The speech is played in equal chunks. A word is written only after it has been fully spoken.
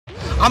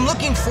I'm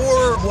looking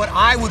for what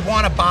I would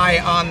want to buy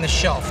on the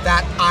shelf,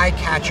 that eye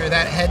catcher,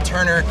 that head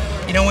turner.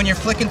 You know, when you're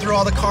flicking through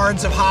all the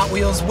cards of Hot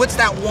Wheels, what's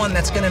that one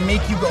that's gonna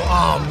make you go,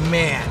 oh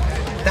man,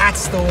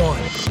 that's the one.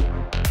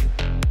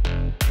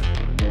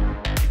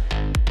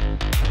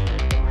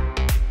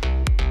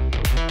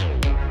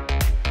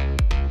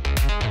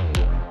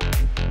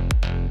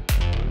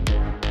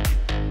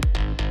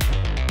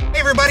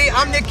 Everybody,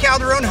 I'm Nick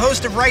Calderon,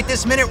 host of Right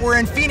This Minute. We're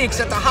in Phoenix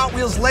at the Hot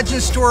Wheels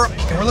Legends store,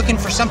 and we're looking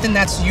for something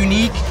that's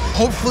unique,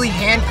 hopefully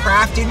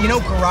handcrafted, you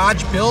know,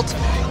 garage built.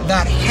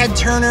 That head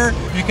turner,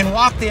 you can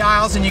walk the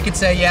aisles and you can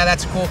say, yeah,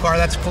 that's a cool car,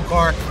 that's a cool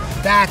car.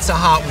 That's a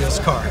Hot Wheels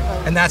car,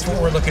 and that's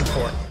what we're looking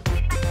for.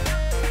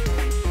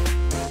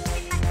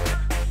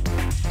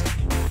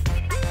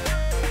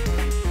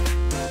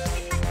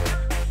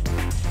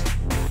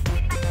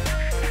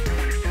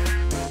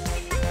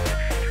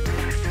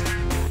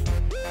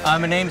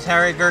 My name's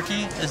Harry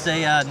Gerke. It's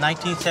a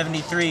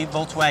 1973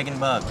 Volkswagen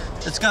Bug.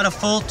 It's got a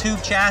full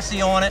tube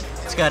chassis on it.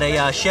 It's got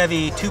a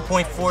Chevy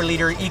 2.4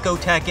 liter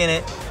Ecotec in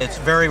it. It's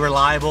very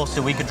reliable, so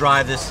we could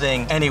drive this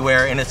thing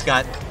anywhere, and it's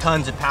got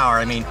tons of power.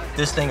 I mean,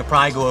 this thing would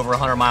probably go over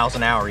 100 miles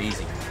an hour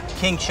easy.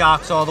 King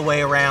shocks all the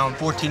way around,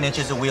 14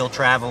 inches of wheel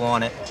travel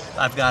on it.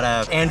 I've got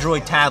an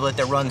Android tablet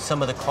that runs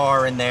some of the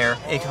car in there.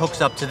 It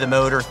hooks up to the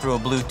motor through a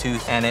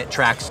Bluetooth, and it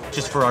tracks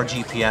just for our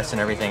GPS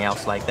and everything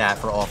else like that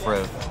for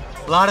off-road.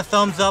 A lot of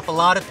thumbs up, a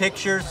lot of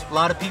pictures, a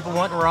lot of people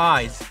wanting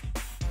rides.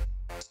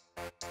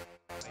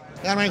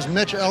 Yeah, my name's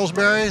Mitch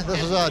Ellsbury.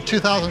 This is a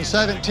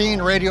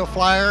 2017 Radio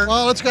Flyer.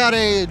 Well, it's got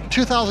a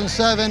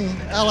 2007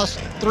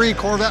 LS3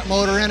 Corvette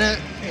motor in it.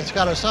 It's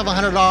got a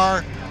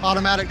 700R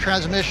automatic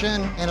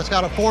transmission, and it's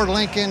got a Ford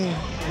Lincoln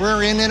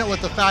rear end in it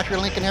with the factory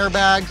Lincoln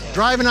airbags.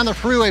 Driving on the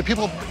freeway,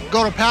 people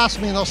go to pass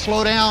me and they'll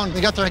slow down.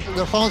 They got their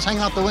phones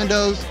hanging out the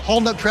windows,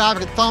 holding up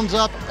traffic, thumbs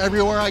up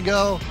everywhere I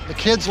go. The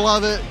kids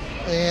love it.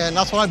 And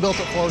that's what I built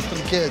it for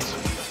the kids.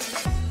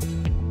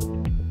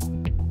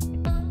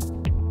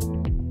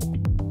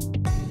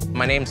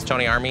 My name's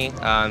Tony Army,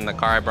 and the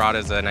car I brought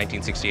is a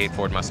 1968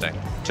 Ford Mustang.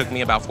 Took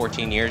me about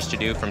 14 years to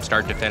do from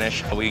start to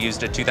finish. We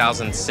used a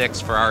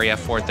 2006 Ferrari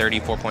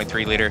F430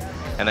 4.3 liter,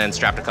 and then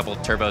strapped a couple of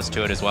turbos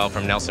to it as well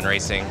from Nelson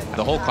Racing.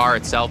 The whole car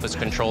itself is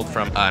controlled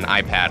from an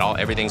iPad.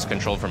 Everything's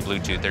controlled from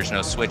Bluetooth. There's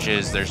no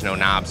switches, there's no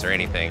knobs or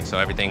anything. So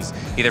everything's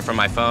either from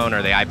my phone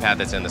or the iPad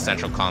that's in the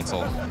central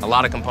console. A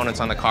lot of components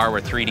on the car were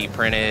 3D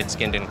printed,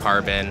 skinned in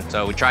carbon.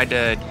 So we tried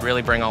to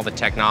really bring all the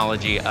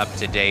technology up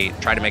to date,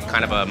 try to make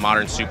kind of a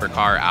modern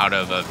supercar out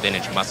of a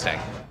vintage Mustang.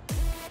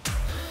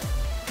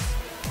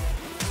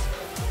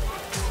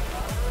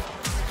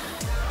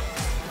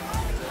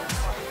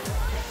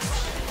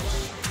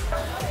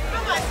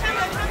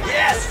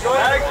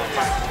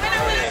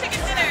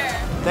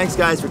 Thanks,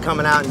 guys, for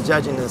coming out and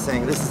judging this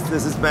thing. This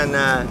has been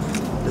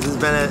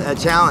a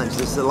challenge.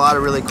 There's a lot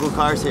of really cool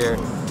cars here.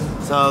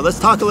 So let's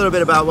talk a little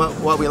bit about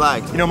what we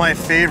like. You know, my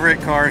favorite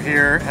car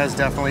here has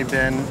definitely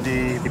been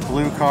the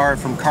blue car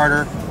from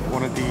Carter,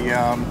 one of the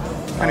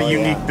kind of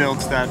unique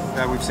builds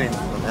that we've seen.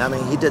 I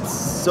mean, he did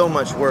so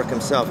much work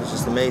himself. It's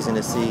just amazing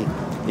to see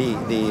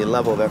the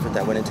level of effort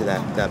that went into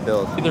that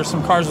build. There's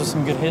some cars with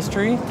some good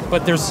history,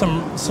 but there's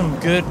some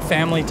good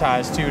family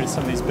ties too to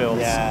some of these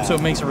builds. Yeah. So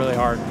it makes it really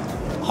hard.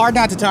 Hard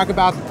not to talk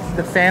about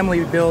the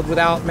family build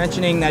without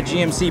mentioning that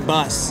GMC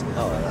bus.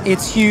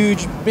 It's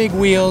huge, big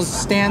wheels,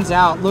 stands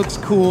out, looks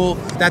cool.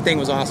 That thing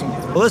was awesome.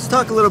 Well, let's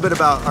talk a little bit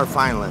about our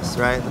finalists,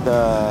 right?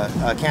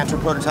 The Cantor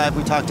prototype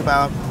we talked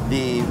about,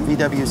 the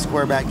VW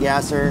Squareback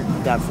Gasser,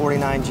 that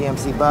 49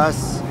 GMC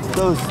bus.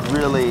 Those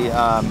really,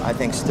 I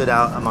think, stood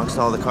out amongst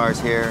all the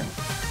cars here.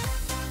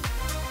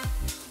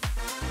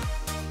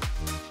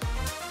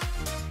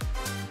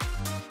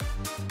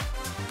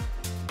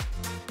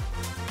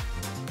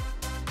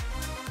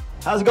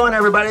 How's it going,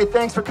 everybody?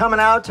 Thanks for coming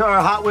out to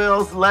our Hot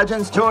Wheels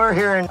Legends tour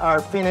here in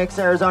our Phoenix,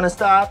 Arizona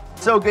stop.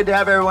 So good to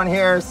have everyone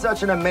here.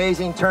 Such an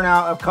amazing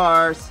turnout of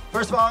cars.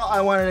 First of all,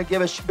 I wanted to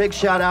give a big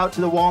shout out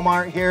to the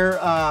Walmart here,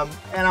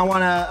 and I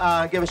want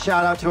to give a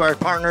shout out to our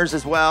partners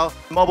as well.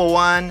 Mobile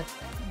One,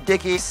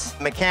 Dickies,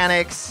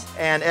 Mechanics,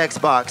 and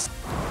Xbox.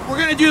 We're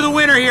gonna do the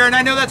winner here, and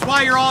I know that's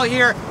why you're all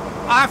here.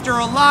 After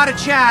a lot of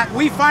chat,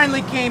 we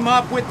finally came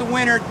up with the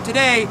winner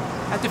today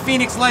at the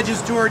Phoenix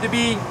Legends Tour to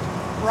be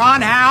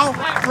Ron Howe.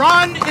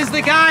 Ron is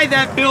the guy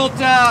that built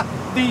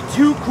the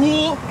Too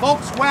Cool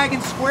Volkswagen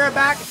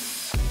Squareback.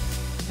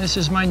 This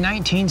is my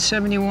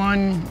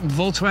 1971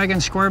 Volkswagen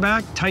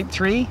Squareback Type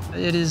 3.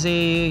 It is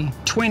a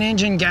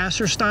twin-engine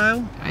gasser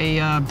style.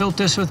 I built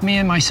this with me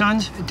and my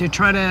sons to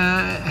try to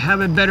have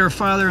a better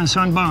father and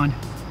son bond.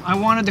 I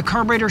wanted the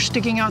carburetor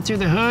sticking out through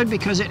the hood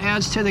because it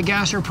adds to the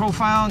gasser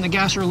profile and the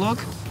gasser look.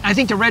 I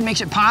think the red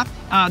makes it pop.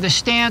 The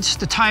stance,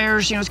 the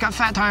tires, you know, it's got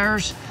fat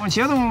tires. Once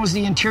the other one was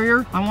the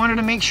interior. I wanted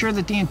to make sure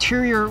that the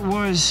interior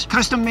was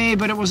custom made,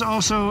 but it was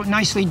also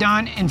nicely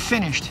done and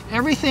finished.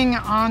 Everything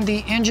on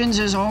the engines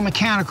is all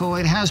mechanical.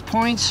 It has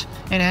points,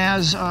 it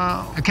has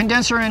a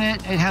condenser in it,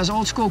 it has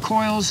old school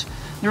coils.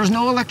 There's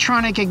no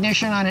electronic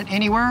ignition on it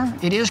anywhere.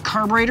 It is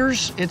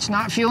carburetors. It's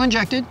not fuel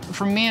injected.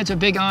 For me, it's a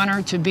big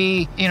honor to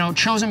be, you know,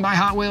 chosen by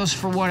Hot Wheels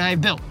for what I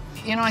built.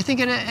 You know, I think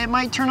it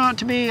might turn out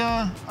to be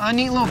a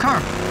neat little car.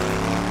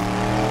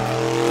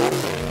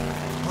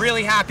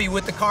 Really happy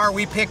with the car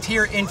we picked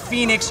here in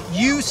Phoenix.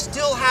 You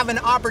still have an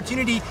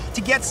opportunity to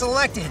get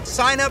selected.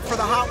 Sign up for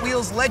the Hot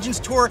Wheels Legends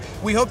Tour.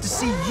 We hope to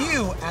see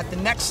you at the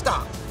next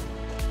stop.